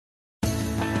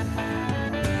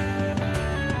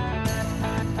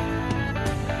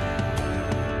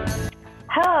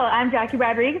I'm Jackie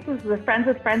Rodriguez. This is the Friends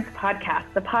with Friends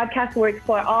podcast, the podcast where we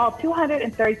explore all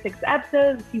 236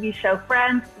 episodes of the TV show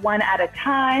Friends, one at a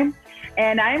time.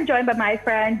 And I am joined by my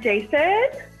friend Jason.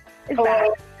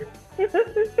 Hello.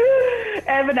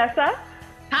 And Vanessa.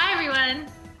 Hi, everyone.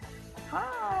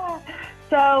 Hi.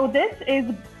 So this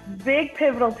is big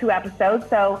pivotal 2 episodes.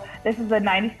 So this is the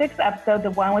 96th episode, the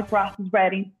one with Ross's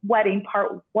wedding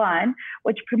part 1,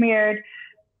 which premiered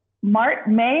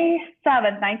May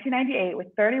 7th, 1998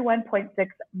 with 31.6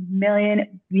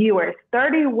 million viewers.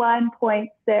 31.6,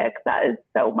 that is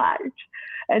so much.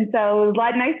 And so it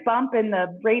was a nice bump in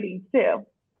the ratings too.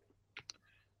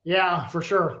 Yeah, for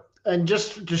sure. And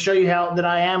just to show you how that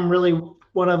I am really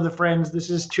one of the friends,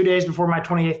 this is 2 days before my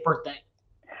 28th birthday.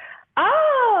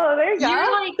 Oh, there you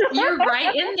go. You're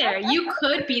right in there. You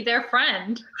could be their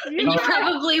friend. And you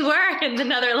probably were in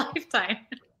another lifetime.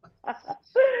 That's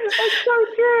so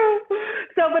true.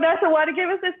 So Vanessa, want to give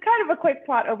us this kind of a quick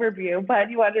plot overview,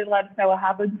 but you wanted to let us know what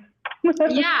happens.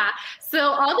 Yeah. So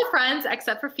all the friends,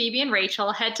 except for Phoebe and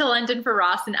Rachel, head to London for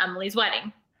Ross and Emily's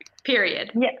wedding.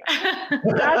 Period. Yeah,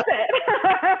 that's it.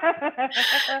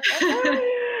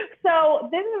 So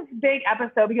this is a big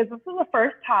episode because this is the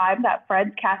first time that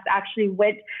Friends cast actually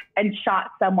went and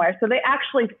shot somewhere. So they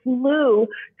actually flew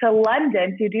to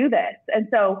London to do this. And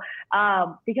so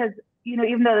because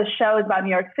even though the show is about New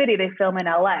York City, they film in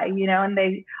LA,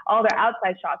 and all their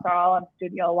outside shots are all on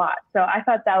studio lot. So I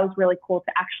thought that was really cool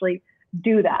to actually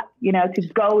do that, to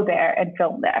go there and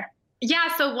film there. Yeah,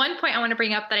 so one point I want to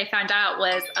bring up that I found out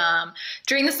was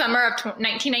during the summer of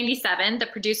 1997, the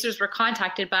producers were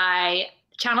contacted by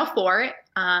Channel 4.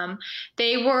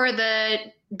 They were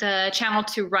the channel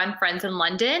to run Friends in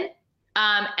London.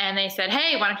 And they said,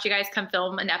 hey, why don't you guys come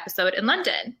film an episode in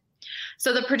London?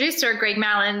 So the producer, Greg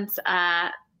Malins,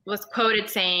 was quoted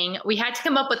saying, we had to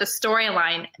come up with a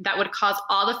storyline that would cause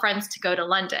all the friends to go to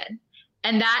London.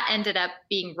 And that ended up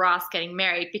being Ross getting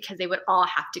married because they would all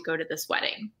have to go to this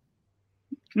wedding.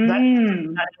 I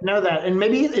didn't know that. And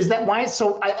maybe, is that why it's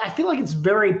so, I feel like it's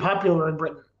very popular in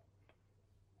Britain.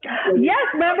 Yes,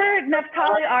 remember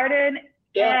Naftali Arden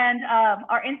and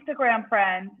our Instagram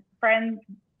friends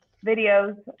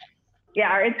videos.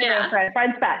 Yeah, our Instagram friend,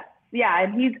 Friends Fest. Yeah,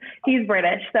 and he's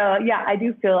British. So yeah, I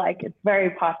do feel like it's very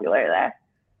popular there.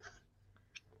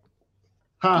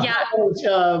 Huh. Yeah.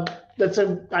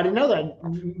 I didn't know that.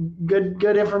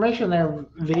 Good information there,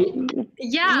 V.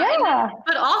 Yeah.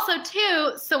 But also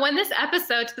too, so when this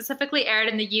episode specifically aired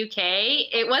in the UK,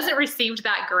 it wasn't received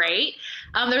that great.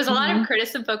 There was a lot of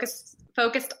criticism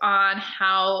focused on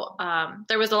how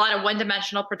there was a lot of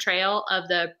one-dimensional portrayal of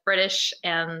the British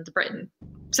and the Britain.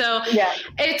 So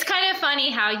it's kind of funny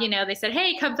how, they said,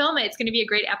 hey, come film it. It's going to be a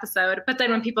great episode. But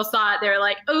then when people saw it, they were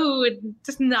like, oh, it's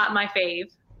just not my fave.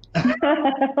 But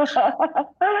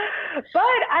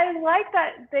I like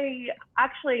that they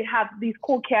actually have these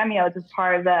cool cameos as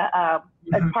part of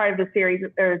the series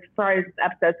or as part of this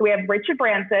episode. So we have Richard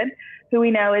Branson, who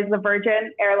we know is the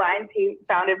Virgin Airlines. He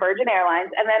founded Virgin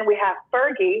Airlines. And then we have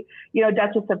Fergie,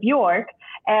 Duchess of York,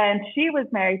 and she was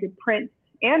married to Prince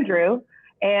Andrew,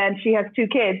 and she has 2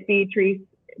 kids, Beatrice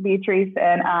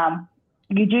and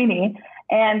Eugenie.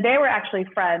 And they were actually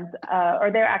friends, or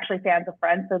they're actually fans of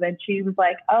Friends. So then she was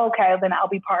like, oh, okay, then I'll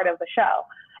be part of the show.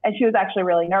 And she was actually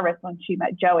really nervous when she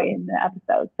met Joey in the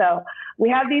episode. So we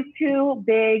have these 2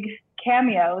 big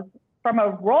cameos from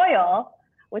a royal,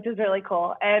 which is really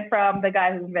cool, and from the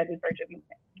guy who invented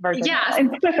Virgin. Yeah. So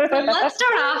let's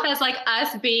start off as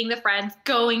us being the friends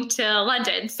going to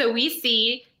London. So we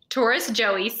see tourist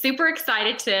Joey super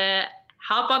excited to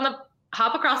hop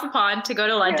across the pond to go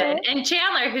to London. Yeah. And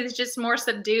Chandler, who's just more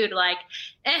subdued,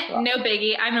 no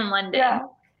biggie, I'm in London. Yeah.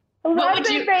 Baby.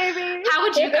 How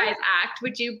would you guys act?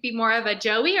 Would you be more of a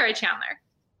Joey or a Chandler?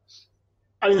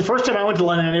 I mean, the first time I went to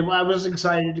London, I was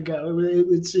excited to go.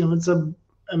 It's an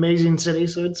amazing city,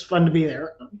 so it's fun to be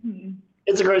there. Mm-hmm.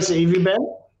 It's a great city. Have you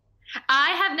been? I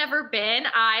have never been.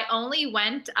 I only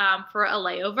went for a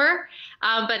layover,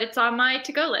 but it's on my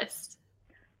to-go list.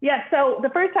 Yeah, so the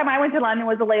first time I went to London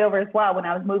was a layover as well when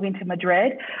I was moving to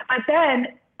Madrid. But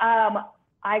then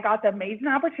I got the amazing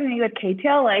opportunity with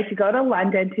KTLA to go to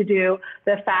London to do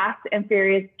the Fast and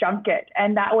Furious junket.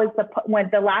 And that was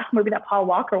the last movie that Paul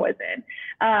Walker was in.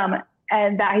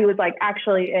 And that he was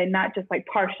actually in, not just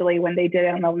partially when they did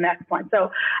it on the next one. So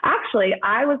actually,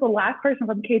 I was the last person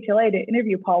from KTLA to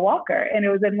interview Paul Walker, and it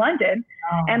was in London.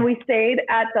 Oh. And we stayed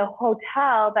at the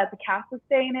hotel that the cast was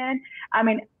staying in. I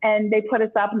mean, and they put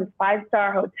us up in this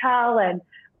 5-star hotel, and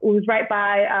was right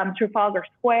by Trafalgar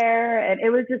Square, and it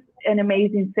was just an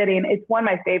amazing city, and it's one of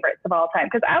my favorites of all time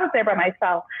because I was there by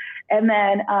myself. And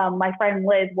then my friend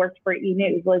Liz worked for E!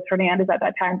 News, Liz Fernandez at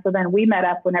that time. So then we met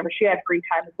up whenever she had free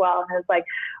time as well. And it was like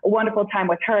a wonderful time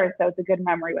with her. So it's a good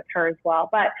memory with her as well.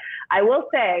 But I will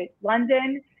say,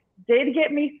 London did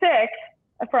get me sick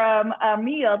from a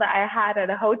meal that I had at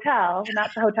a hotel,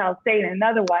 not the hotel I was staying in,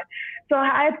 another one. So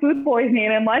I had food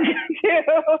poisoning in London too.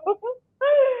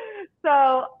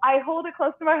 So I hold it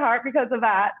close to my heart because of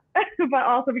that, but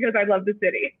also because I love the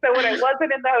city. So when I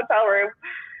wasn't in the hotel room,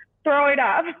 throwing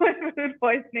up with food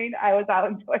poisoning, I was out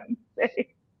enjoying the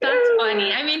city. That's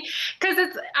funny. I mean, because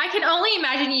I can only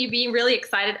imagine you being really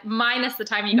excited, minus the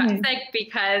time you got sick,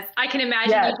 because I can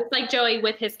imagine you just like Joey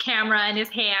with his camera in his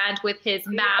hand, with his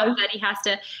map that he has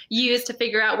to use to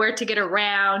figure out where to get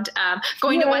around,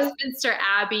 going to Westminster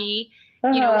Abbey,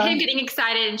 you know, him getting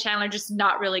excited and Chandler just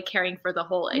not really caring for the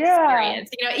whole experience.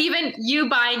 You know, even you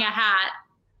buying a hat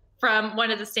from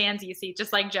one of the stands you see,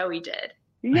 just like Joey did.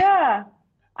 Yeah.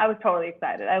 I was totally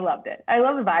excited. I loved it. I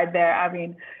love the vibe there. I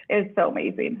mean, it was so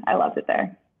amazing. I loved it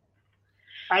there.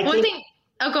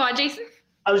 Oh, go on, Jason.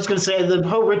 I was going to say the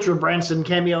whole Richard Branson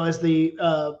cameo as the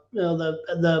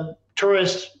the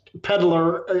tourist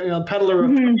peddler, peddler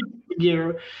of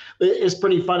gear is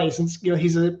pretty funny since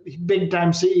he's a big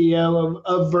time CEO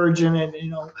of Virgin and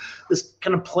this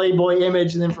kind of playboy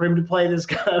image, and then for him to play this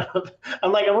kind of,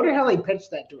 I'm like, I wonder how they pitched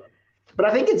that to him. But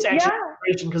I think it's actually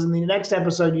because in the next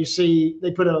episode you see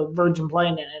they put a Virgin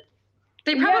plane in it.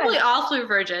 They probably all flew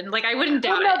Virgin. Like, I wouldn't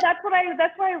doubt it. it. That's what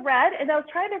I read, and I was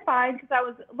trying to find, because I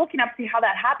was looking up to see how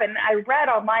that happened. I read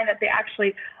online that they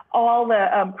actually all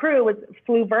the crew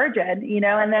flew Virgin,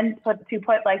 and then put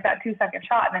like that 2-second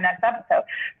shot in the next episode.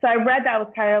 So I read that was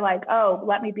kind of like, oh,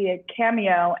 let me be a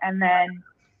cameo, and then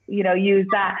use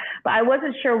that. But I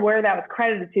wasn't sure where that was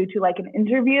credited to like an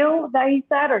interview that he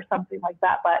said or something like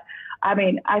that. But I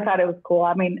mean, I thought it was cool.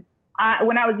 I mean,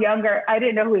 when I was younger, I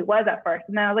didn't know who he was at first.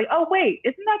 And then I was like, oh, wait,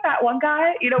 isn't that one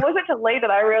guy? It wasn't until late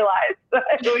that I realized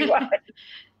who he was.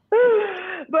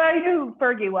 But I knew who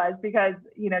Fergie was because,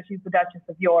 she's the Duchess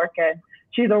of York and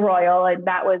she's a royal. And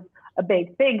that was a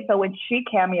big thing. So when she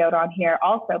cameoed on here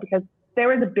also, because there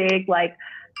was a big, like,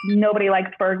 nobody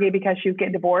likes Fergie because she was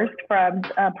getting divorced from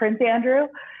Prince Andrew.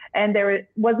 And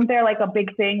wasn't there like a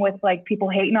big thing with like people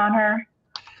hating on her?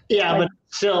 Yeah, but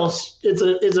still,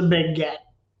 it's a big get.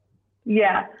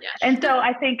 Yeah. And so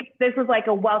I think this was like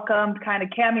a welcomed kind of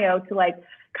cameo to like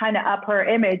kind of up her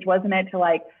image, wasn't it? To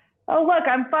like, oh, look,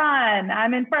 I'm fun.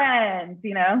 I'm in Friends,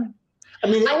 I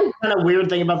mean, the only kind of weird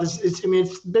thing about this is,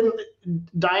 it's been,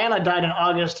 Diana died in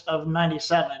August of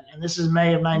 97, and this is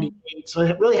May of 98. So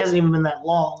it really hasn't even been that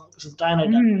long since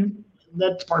Diana died.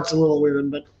 That part's a little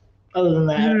weird, but other than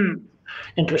that,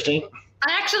 interesting.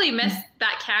 I actually missed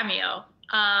that cameo.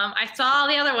 I saw all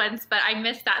the other ones, but I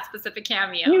missed that specific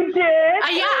cameo. You did?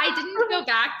 I didn't go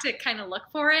back to kind of look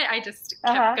for it. I just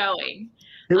kept going.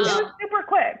 It was super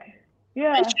quick.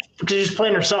 Yeah. Because she's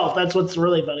playing herself. That's what's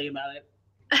really funny about it.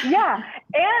 Yeah.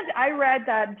 And I read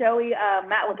that Joey,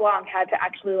 Matt LeBlanc had to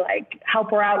actually like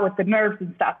help her out with the nerves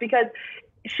and stuff because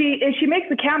if she makes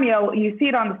the cameo, you see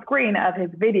it on the screen of his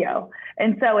video.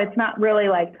 And so it's not really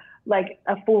like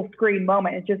a full screen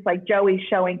moment. It's just like Joey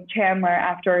showing Chandler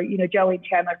after, Joey and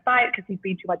Chandler fight because he's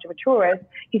being too much of a tourist.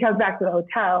 He comes back to the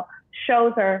hotel,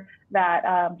 shows them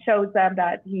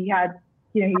that he had,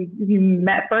 he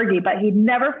met Fergie, but he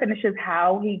never finishes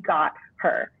how he got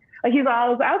her. Like I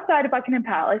was outside of Buckingham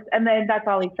Palace, and then that's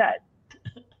all he said.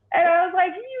 And I was like,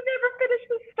 you never finished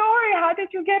the story. How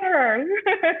did you get her?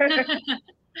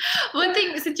 One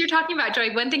thing, since you're talking about Joey,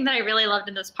 one thing that I really loved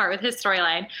in this part with his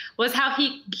storyline was how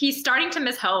he's starting to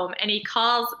miss home, and he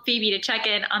calls Phoebe to check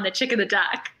in on the chick and the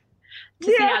duck to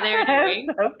see how they're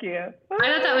doing. So cute. I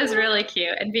thought that was really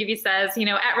cute. And Phoebe says,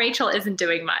 Aunt Rachel isn't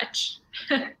doing much.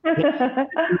 Yeah,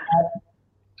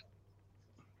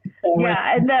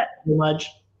 and much.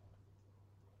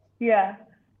 Yeah,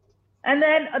 and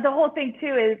then the whole thing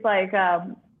too is like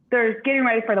they're getting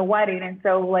ready for the wedding, and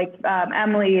so like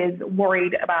Emily is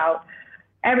worried about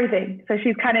everything, so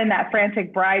she's kind of in that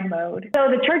frantic bride mode.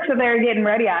 So the church that they're getting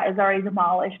ready at is already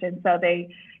demolished, and so they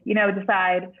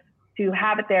decide to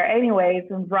have it there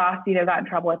anyways. And Ross got in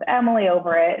trouble with Emily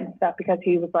over it and stuff because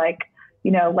he was like,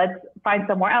 let's find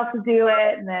somewhere else to do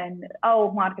it. And then,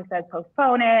 Monica said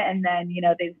postpone it. And then,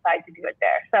 they decide to do it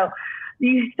there. So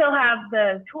you still have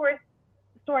the tourist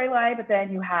storyline, but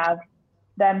then you have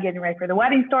them getting ready for the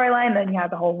wedding storyline. Then you have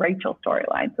the whole Rachel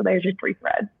storyline. So there's your 3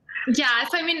 threads. Yeah.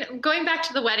 So, I mean, going back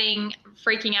to the wedding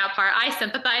freaking out part, I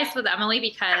sympathized with Emily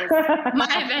because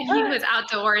my venue was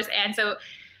outdoors. And so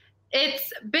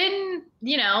it's been,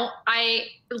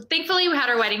 thankfully we had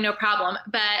our wedding, no problem.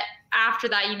 But after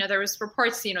that, there was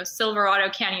reports, Silverado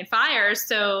Canyon fires.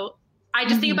 So I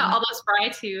just think about all those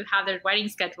brides who have their wedding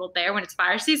scheduled there when it's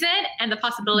fire season and the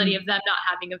possibility of them not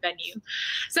having a venue.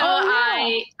 So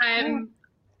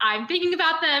I'm thinking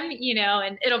about them,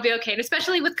 and it'll be okay. And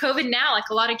especially with COVID now, like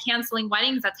a lot of canceling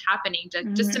weddings that's happening.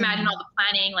 Just imagine all the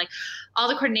planning, like all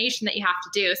the coordination that you have to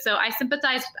do. So I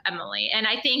sympathize with Emily. And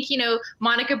I think,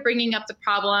 Monica bringing up the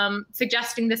problem,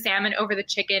 suggesting the salmon over the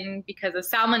chicken because of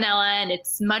salmonella and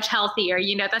it's much healthier,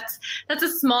 that's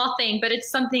a small thing, but it's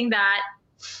something that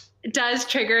does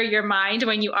trigger your mind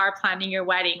when you are planning your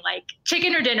wedding, like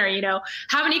chicken or dinner,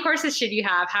 how many courses should you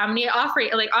have? How many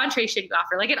entrees should you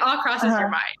offer? Like it all crosses your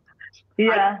mind.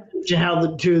 Yeah. How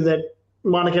the two that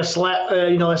Monica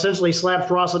essentially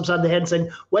slapped Ross upside the head saying,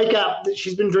 wake up.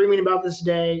 She's been dreaming about this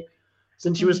day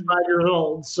since she was 5 years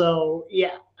old. So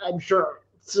yeah, I'm sure.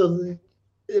 So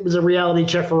it was a reality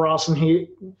check for Ross, and he,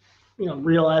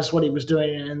 realized what he was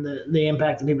doing and the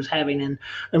impact that he was having and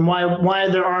why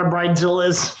there are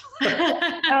bridezillas.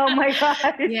 Oh my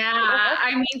God. Yeah.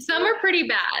 I mean, some are pretty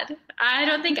bad. I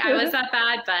don't think I was that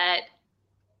bad, but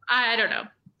I don't know.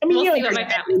 I mean, we'll see what my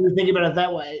family. When you think about it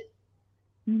that way.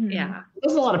 Yeah.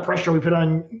 There's a lot of pressure we put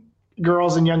on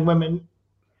girls and young women.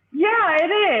 Yeah, it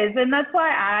is. And that's why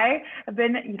I have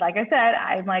been, like I said,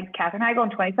 I'm like Katherine Heigl in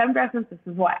 27 Dresses. This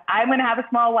is why I'm going to have a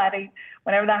small wedding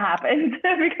whenever that happens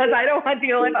because I don't want to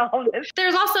deal with all this.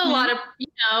 There's also a lot of,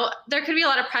 there could be a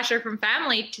lot of pressure from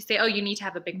family to say, oh, you need to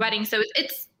have a big wedding. So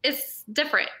it's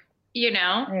different,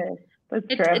 Yeah, that's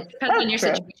true. It depends on your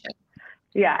situation.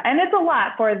 Yeah, and it's a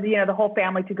lot for the whole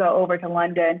family to go over to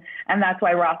London, and that's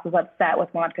why Ross was upset with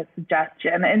Monica's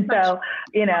suggestion. And so,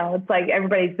 it's like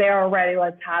everybody's there already.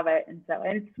 Let's have it. And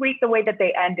it's sweet the way that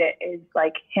they end it is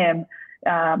like him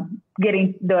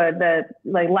getting the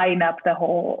lighting up the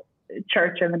whole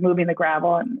church and moving the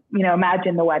gravel, and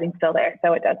imagine the wedding still there.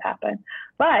 So it does happen.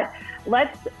 But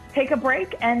let's take a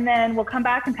break, and then we'll come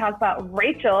back and talk about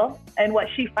Rachel and what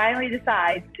she finally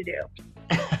decides to do.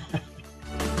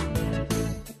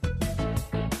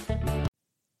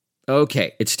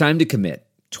 Okay, it's time to commit.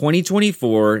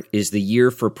 2024 is the year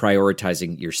for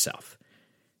prioritizing yourself.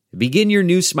 Begin your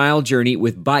new smile journey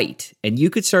with Byte, and you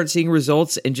could start seeing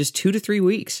results in just 2 to 3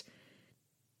 weeks.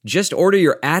 Just order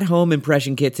your at-home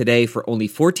impression kit today for only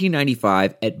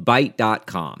 $14.95 at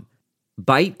Byte.com.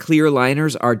 Byte clear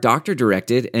liners are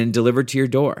doctor-directed and delivered to your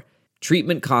door.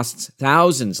 Treatment costs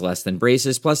thousands less than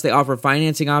braces, plus they offer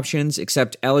financing options,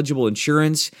 accept eligible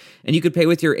insurance, and you could pay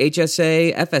with your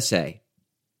HSA, FSA.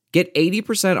 Get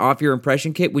 80% off your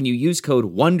impression kit when you use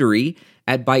code WONDERY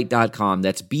at Byte.com.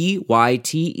 That's BYTE.com.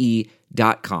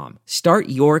 Start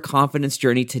your confidence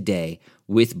journey today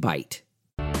with Byte.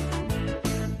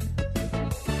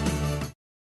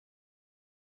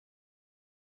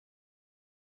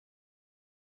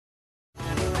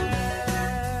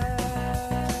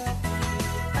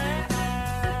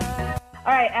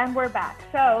 All right, and we're back.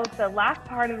 So the last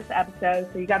part of this episode,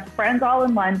 so you got the friends all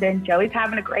in London. Joey's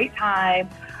having a great time.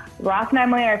 Ross and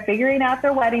Emily are figuring out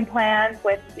their wedding plans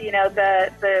with,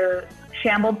 the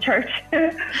shambled church.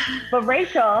 But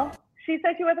Rachel, she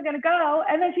said she wasn't going to go,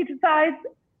 and then she decides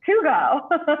to go.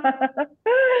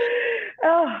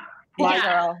 Oh, my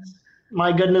girl.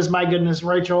 My goodness,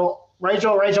 Rachel. I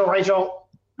know.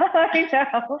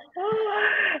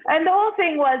 And the whole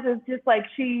thing is just like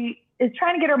she is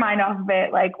trying to get her mind off of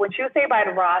it. Like when she was saying bye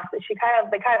to Ross, they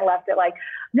kind of left it like,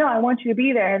 no, I want you to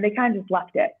be there. And they kind of just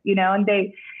left it,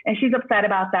 and she's upset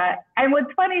about that. And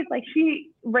what's funny is like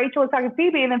Rachel was talking to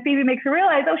Phoebe, and then Phoebe makes her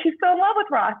realize, oh, she's still in love with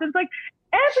Ross. And it's like,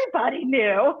 everybody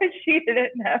knew, and she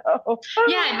didn't know.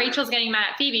 Yeah, and Rachel's getting mad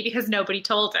at Phoebe because nobody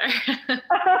told her. So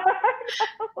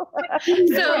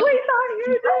we thought you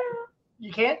did.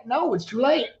 You can't. No, it's too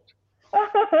late.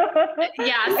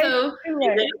 Yeah, so too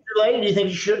late. Do you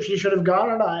think she should have gone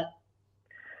or not?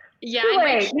 Yeah,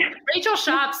 Rachel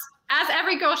shops, as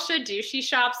every girl should do. She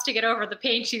shops to get over the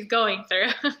pain she's going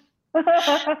through. No,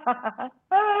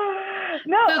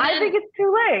 I think it's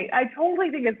too late. I totally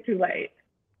think it's too late.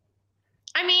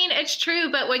 I mean, it's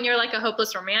true, but when you're like a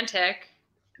hopeless romantic,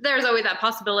 there's always that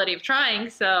possibility of trying.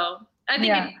 So I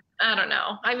think, I don't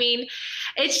know. I mean,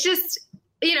 it's just,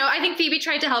 I think Phoebe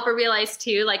tried to help her realize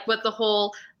too, like with the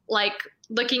whole, like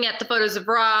looking at the photos of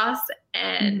Ross,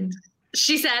 and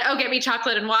she said, oh, get me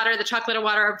chocolate and water. The chocolate and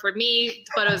water are for me.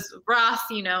 The photos of Ross,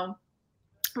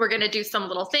 we're going to do some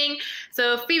little thing.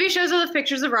 So Phoebe shows her the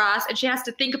pictures of Ross, and she has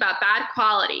to think about bad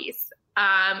qualities.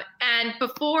 And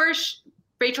before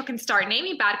Rachel can start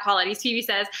naming bad qualities, Phoebe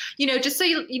says, just so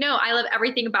you know, I love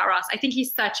everything about Ross. I think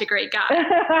he's such a great guy.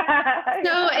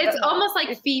 So it's almost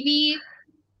like Phoebe,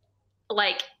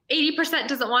 like 80%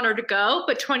 doesn't want her to go,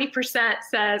 but 20%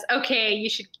 says, okay, you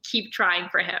should keep trying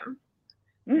for him.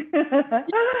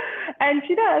 And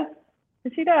she does.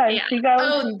 Yeah. She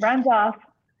goes, she runs off.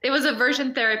 It was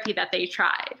aversion therapy that they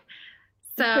tried.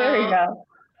 So there you go.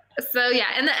 So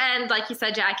yeah, in the end, like you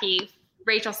said, Jackie,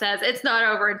 Rachel says, it's not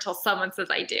over until someone says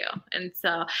I do. And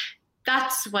so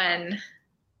that's when,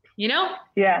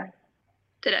 yeah,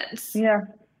 it ends. Yeah.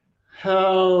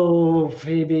 Oh,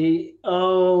 Phoebe.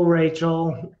 Oh,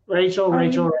 Rachel. I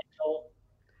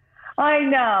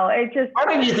know. It just. Why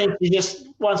don't you think she just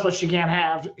wants what she can't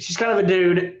have? She's kind of a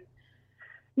dude.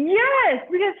 Yes,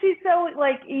 because she's so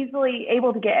easily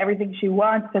able to get everything she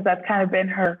wants, because that's kind of been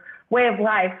her way of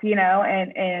life,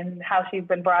 and how she's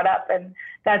been brought up, and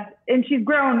she's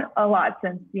grown a lot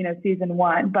since season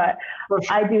 1. But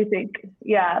I do think,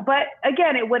 but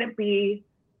again, it wouldn't be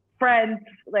Friends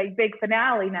big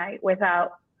finale night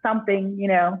without something,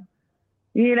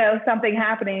 something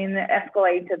happening that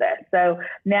escalate to this. So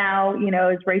now,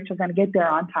 is Rachel going to get there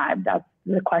on time? That's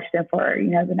the question for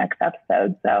the next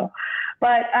episode. So,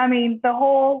 but I mean,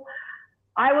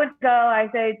 I would go. I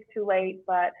say it's too late,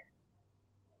 but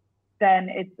then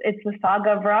it's the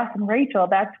saga of Ross and Rachel.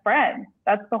 That's Friends.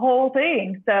 That's the whole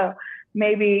thing. So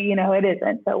maybe it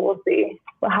isn't. So we'll see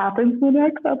what happens in the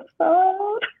next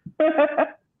episode.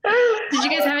 Did you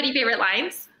guys have any favorite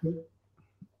lines?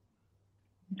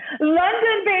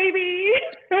 London, baby.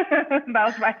 That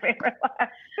was my favorite line.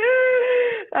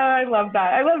 I love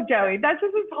that. I love Joey. That's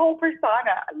just his whole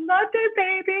persona. London,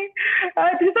 baby.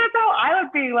 Because that's how I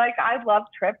would be. I love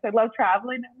trips. I love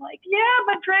traveling. I'm like, yeah,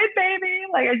 Madrid, baby.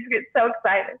 I just get so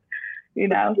excited.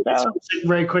 So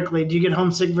very quickly. Do you get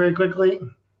homesick very quickly?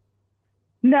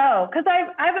 No, because I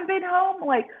haven't been home.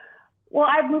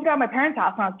 I've moved out of my parents'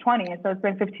 house when I was 20, and so it's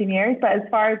been 15 years. But as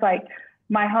far as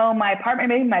my home, my apartment,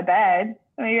 maybe my bed,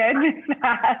 I miss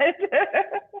that.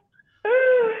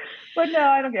 But no,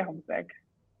 I don't get homesick.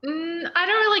 I don't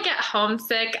really get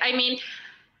homesick. I mean,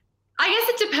 I guess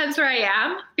it depends where I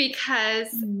am, because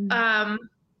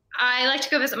I like to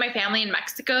go visit my family in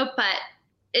Mexico, but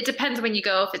it depends when you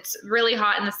go. If it's really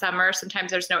hot in the summer,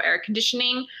 sometimes there's no air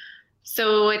conditioning,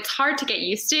 so it's hard to get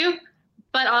used to.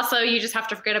 But also, you just have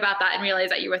to forget about that and realize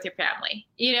that you're with your family.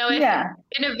 If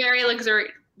in a very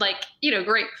luxurious,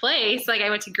 great place, I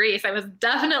went to Greece, I was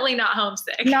definitely not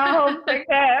homesick. Not homesick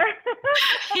there.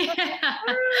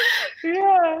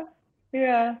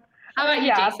 Yeah. How about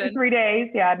you, Jason? After 3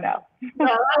 days, no. Well,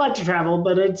 I like to travel,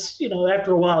 but it's,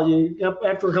 after a while,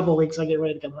 after a couple of weeks, I get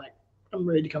ready to come home. I'm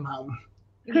ready to come home.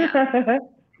 Yeah.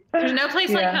 There's no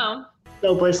place like home.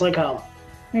 No place like home.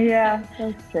 Yeah,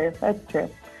 that's true.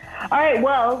 All right,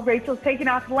 well, Rachel's taking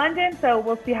off to London, so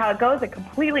we'll see how it goes. It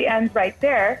completely ends right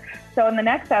there. So in the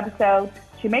next episode,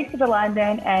 she makes it to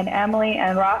London, and Emily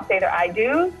and Ross say their I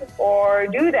do's, or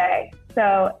do they?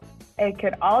 So it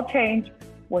could all change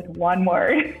with one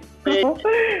word.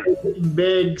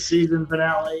 Big season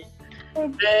finale.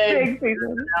 Big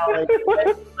season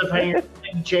finale.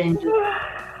 Big changes.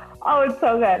 Oh, it's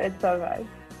so good. It's so good.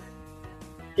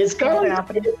 It's going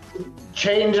to be a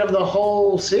change of the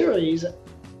whole series.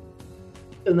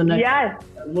 In the next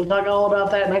episode. We'll talk all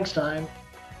about that next time.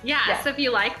 So if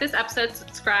you like this episode,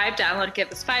 subscribe, download,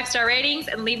 give us 5-star ratings,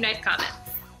 and leave nice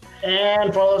comments.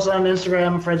 And follow us on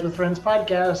Instagram, Friends with Friends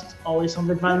Podcast. Always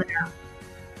something fun there.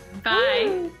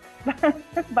 Bye.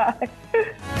 Bye.